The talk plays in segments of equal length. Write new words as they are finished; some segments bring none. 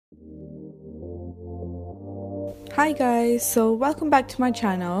Hi guys, so welcome back to my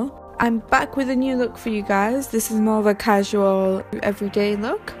channel. I'm back with a new look for you guys. This is more of a casual everyday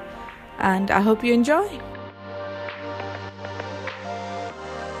look and I hope you enjoy.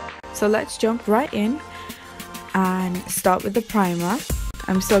 So let's jump right in and start with the primer.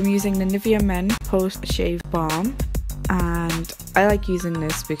 I'm using the Nivea Men Post Shave Balm, and I like using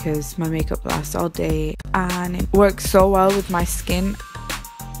this because my makeup lasts all day and it works so well with my skin.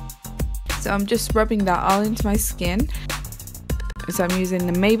 So I'm just rubbing that all into my skin. So I'm using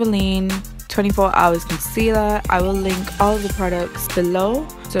the Maybelline 24 Hours Concealer. I will link all the products below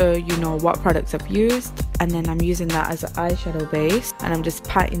so you know what products I've used. And then I'm using that as an eyeshadow base. And I'm just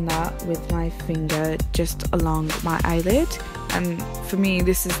patting that with my finger just along my eyelid. And for me,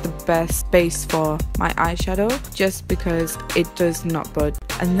 this is the best base for my eyeshadow just because it does not budge.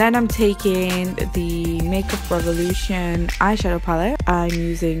 And then I'm taking the Makeup Revolution eyeshadow palette. I'm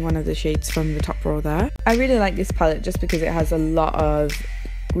using one of the shades from the top row there. I really like this palette just because it has a lot of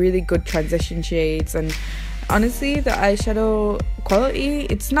really good transition shades, and honestly the eyeshadow quality,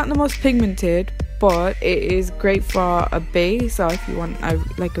 it's not the most pigmented, but it is great for a base or if you want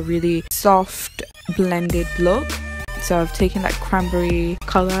like a really soft blended look. So I've taken that cranberry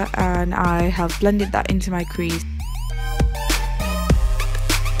colour and I have blended that into my crease.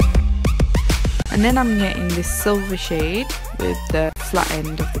 And then I'm getting this silver shade with the flat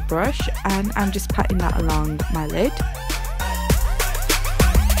end of the brush and I'm just patting that along my lid.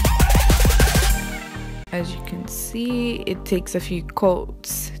 As you can see, it takes a few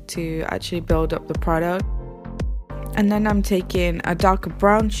coats to actually build up the product. And then I'm taking a darker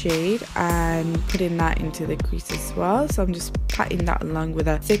brown shade and putting that into the crease as well. So I'm just patting that along with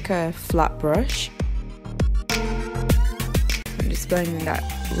a thicker flat brush. I'm just blending that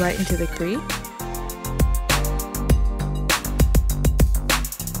right into the crease.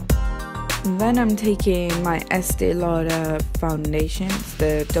 And then I'm taking my Estee Lauder foundation, it's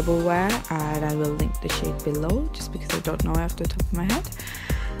the double wear, and I will link the shade below just because I don't know it off the top of my head.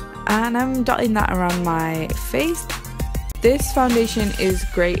 And I'm dotting that around my face. This foundation is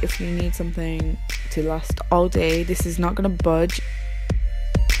great if you need something to last all day. This is not going to budge.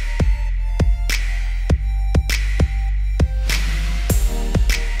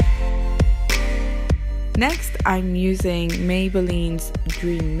 Next, I'm using Maybelline's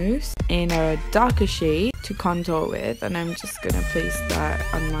Dream Mousse in a darker shade to contour with, and I'm just going to place that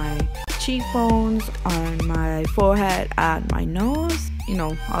on my cheekbones, on my forehead and my nose, you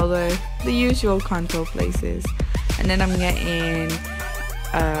know, all the usual contour places. And then I'm getting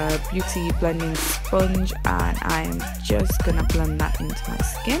a beauty blending sponge and I am just going to blend that into my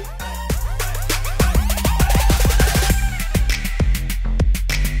skin.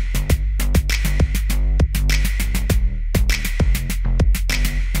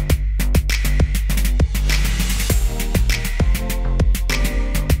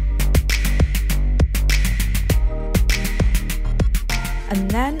 And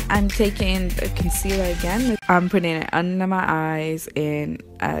then I'm taking the concealer again. I'm putting it under my eyes in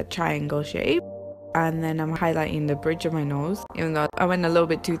a triangle shape. And then I'm highlighting the bridge of my nose. Even though I went a little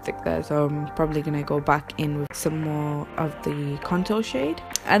bit too thick there, so I'm probably going to go back in with some more of the contour shade.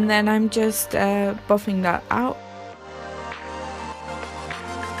 And then I'm just buffing that out.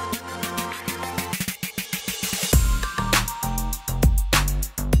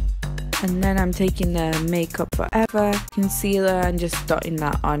 And then I'm taking the Makeup Forever concealer and just dotting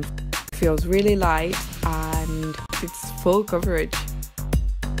that on. It feels really light and it's full coverage.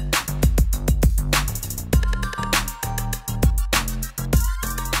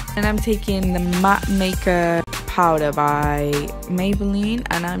 And I'm taking the Matte Maker powder by Maybelline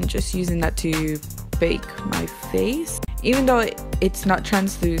and I'm just using that to bake my face. Even though it's not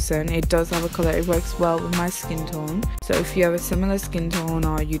translucent, it does have a colour. It works well with my skin tone. So if you have a similar skin tone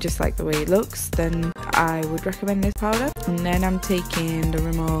or you just like the way it looks, then I would recommend this powder. And then I'm taking the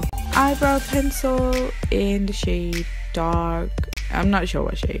Rimmel eyebrow pencil in the shade Dark. I'm not sure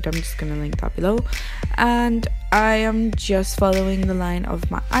what shade. I'm just going to link that below. And I am just following the line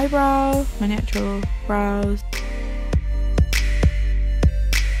of my eyebrow, my natural brows.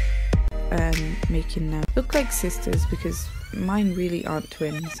 And making them look like sisters because mine really aren't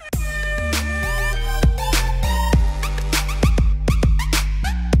twins.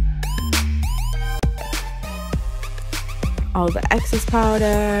 All the excess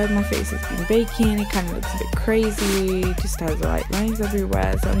powder, my face has been baking, it kind of looks a bit crazy, just has white lines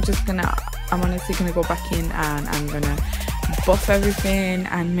everywhere, so I'm honestly gonna go back in and I'm gonna buff everything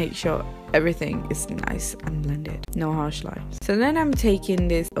and make sure everything is nice and blended, no harsh lines. So then I'm taking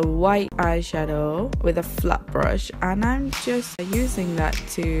this white eyeshadow with a flat brush and I'm just using that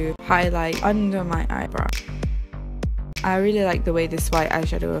to highlight under my eyebrow. I really like the way this white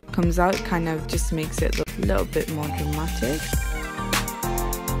eyeshadow comes out, it kind of just makes it look a little bit more dramatic.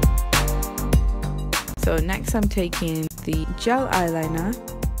 So next I'm taking the gel eyeliner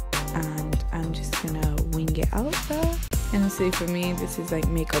and I'm just gonna wing it out there. And see, for me this is like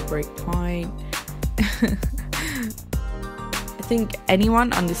make or break point. I think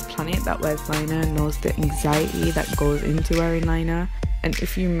anyone on this planet that wears liner knows the anxiety that goes into wearing liner, and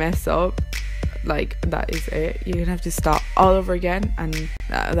if you mess up, like, that is it. You're gonna have to start all over again, and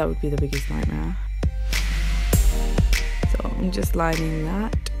that would be the biggest nightmare. So I'm just lining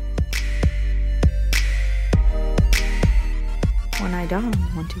that. When I done,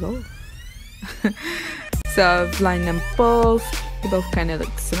 want to go. So I've lined them both. They both kind of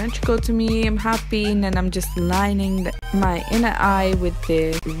look symmetrical to me. I'm happy. And then I'm just lining my inner eye with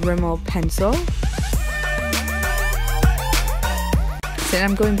the Rimmel pencil. So then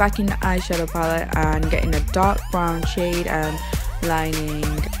I'm going back in the eyeshadow palette and getting a dark brown shade and lining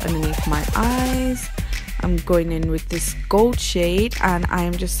underneath my eyes. I'm going in with this gold shade and I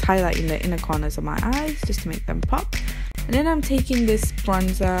am just highlighting the inner corners of my eyes just to make them pop. And then I'm taking this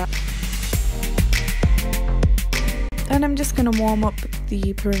bronzer and I'm just going to warm up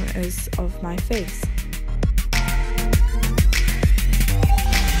the perimeters of my face.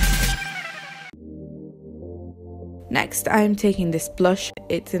 Next I'm taking this blush,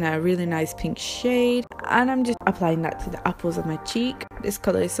 it's in a really nice pink shade and I'm just applying that to the apples of my cheek. This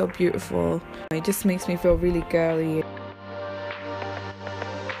colour is so beautiful, it just makes me feel really girly.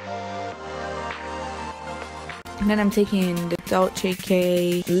 And then I'm taking the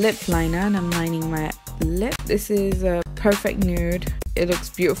Dolce lip liner and I'm lining my lip. This is a perfect nude. It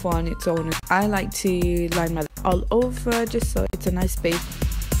looks beautiful on its own. I like to line my lip all over just so it's a nice base.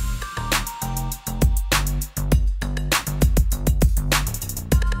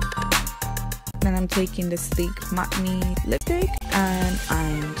 Then I'm taking the Sleek Matte Me lipstick and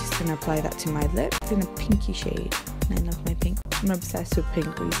I'm just going to apply that to my lip. It's in a pinky shade and I love my pink. I'm obsessed with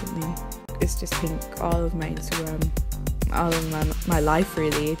pink recently. It's just pink all of my Instagram, all of my life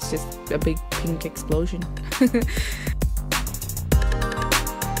really. It's just a big pink explosion.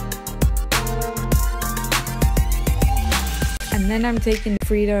 And then I'm taking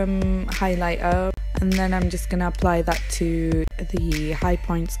Freedom highlighter and then I'm just gonna apply that to the high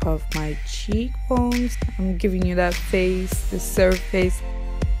points of my cheekbones. I'm giving you that face, the surface.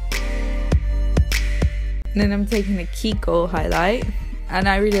 And then I'm taking a Kiko highlight. And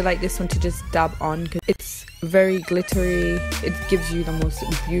I really like this one to just dab on because it's very glittery. It gives you the most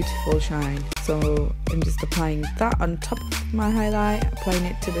beautiful shine. So I'm just applying that on top of my highlight, applying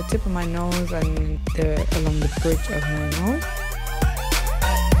it to the tip of my nose and along the bridge of my nose.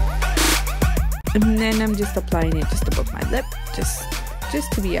 And then I'm just applying it just above my lip, just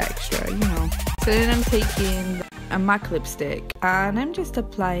to be extra, you know. So then I'm taking a MAC lipstick and I'm just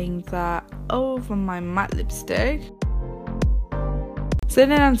applying that over my matte lipstick. So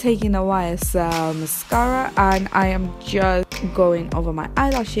then I'm taking the YSL Mascara and I am just going over my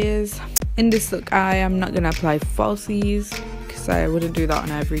eyelashes. In this look, I am not going to apply falsies because I wouldn't do that on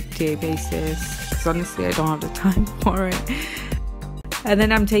an everyday basis because honestly I don't have the time for it. And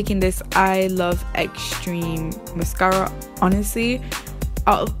then I'm taking this I Love Extreme Mascara. Honestly,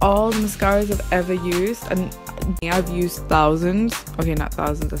 out of all the mascaras I've ever used, and I've used thousands, okay, not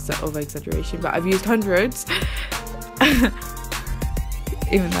thousands, that's an over exaggeration, but I've used hundreds.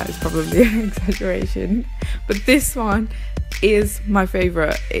 Even that is probably an exaggeration, but this one is my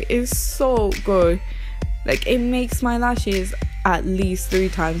favorite. It is so good. Like, it makes my lashes at least 3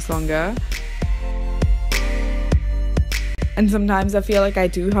 times longer, and sometimes I feel like I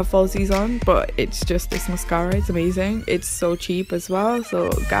do have falsies on, but it's just this mascara. It's amazing. It's so cheap as well, so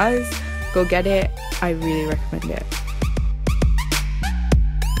guys, go get it. I really recommend it.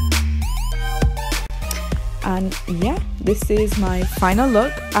 And yeah, this is my final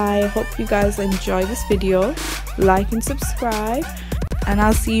look. I hope you guys enjoy this video. Like and subscribe, and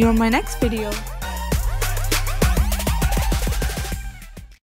I'll see you on my next video.